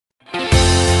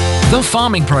The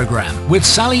Farming Programme with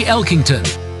Sally Elkington.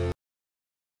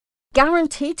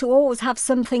 Guaranteed to always have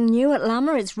something new at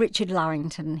Lamma is Richard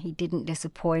Larrington. He didn't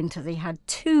disappoint as he had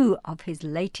two of his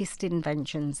latest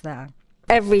inventions there.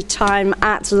 Every time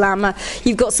at Lamma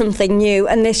you've got something new,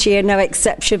 and this year no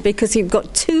exception because you've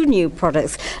got two new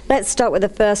products. Let's start with the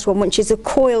first one, which is a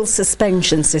Coil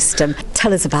suspension system.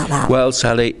 Tell us about that. Well,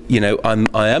 Sally, you know,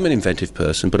 I am an inventive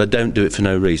person, but I don't do it for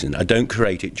no reason. I don't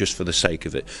create it just for the sake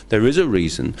of it. There is a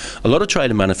reason. A lot of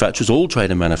trailer manufacturers, all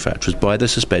trailer manufacturers, buy their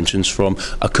suspensions from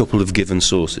a couple of given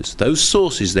sources. Those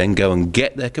sources then go and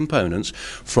get their components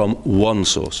from one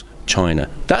source, China.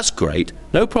 That's great,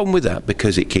 no problem with that,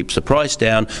 because it keeps the price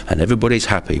down and everybody's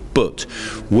happy. But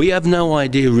we have no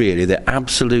idea really the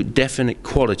absolute definite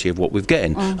quality of what we're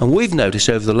getting. And we've noticed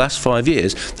over the last 5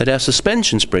 years that our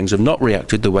suspension springs have not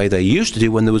reacted the way they used to do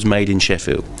when they was made in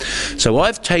Sheffield. So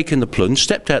I've taken the plunge,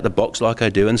 stepped out the box like I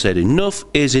do, and said enough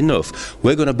is enough.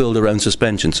 We're going to build our own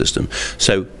suspension system.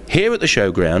 So here at the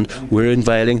showground we're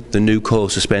unveiling the new Coil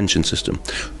suspension system.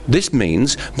 This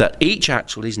means that each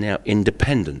axle is now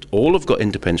independent. All have got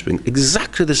independent springs,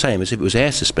 exactly the same as if it was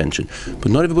air suspension,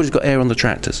 but not everybody's got air on the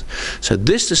tractors. So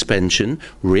this suspension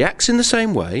reacts in the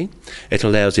same way. It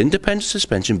allows independent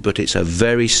suspension, but it's a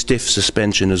very stiff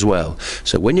suspension as well.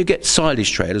 So when you get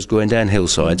silage trailers going down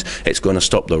hillsides, it's going to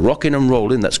stop the rocking and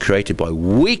rolling that's created by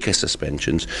weaker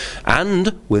suspensions.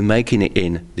 And we're making it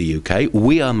in the UK.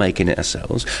 We are making it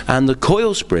ourselves. And the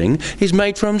Coil spring is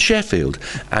made from Sheffield.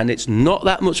 And it's not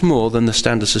that much more than the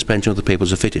standard suspension other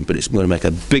people's are fitting, but it's going to make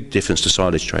a big difference to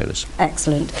silage trailers.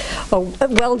 Excellent. Oh,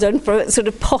 well done for a sort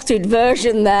of potted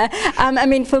version there. I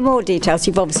mean, for more details,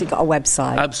 you've obviously got a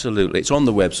website. Absolutely. It's on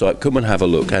the website. Come and have a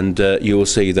look, and you will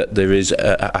see that there is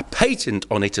a patent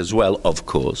on it as well, of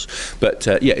course. But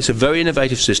yeah, it's a very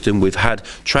innovative system. We've had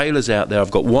trailers out there.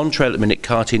 I've got one trailer at the minute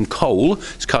carting coal.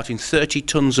 It's carting 30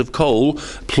 tonnes of coal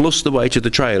plus the weight of the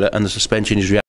trailer, and the suspension is reacting